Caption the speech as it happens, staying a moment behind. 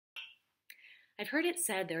I've heard it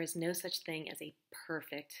said there is no such thing as a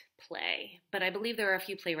perfect play, but I believe there are a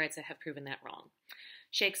few playwrights that have proven that wrong.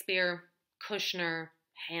 Shakespeare, Kushner,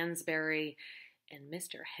 Hansberry, and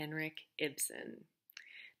Mr. Henrik Ibsen.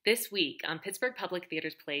 This week on Pittsburgh Public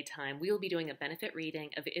Theater's Playtime, we will be doing a benefit reading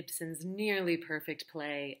of Ibsen's nearly perfect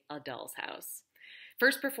play, A Doll's House.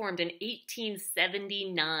 First performed in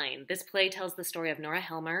 1879, this play tells the story of Nora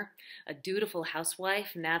Helmer, a dutiful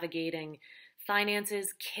housewife navigating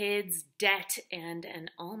finances, kids, debt, and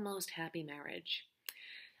an almost happy marriage.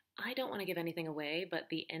 I don't want to give anything away, but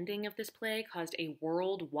the ending of this play caused a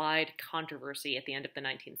worldwide controversy at the end of the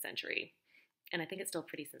 19th century. And I think it's still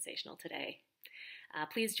pretty sensational today.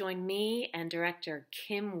 Please join me and director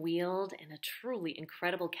Kim Wield and a truly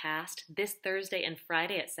incredible cast this Thursday and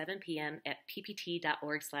Friday at 7 p.m. at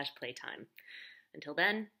ppt.org/playtime. Until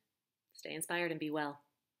then, stay inspired and be well.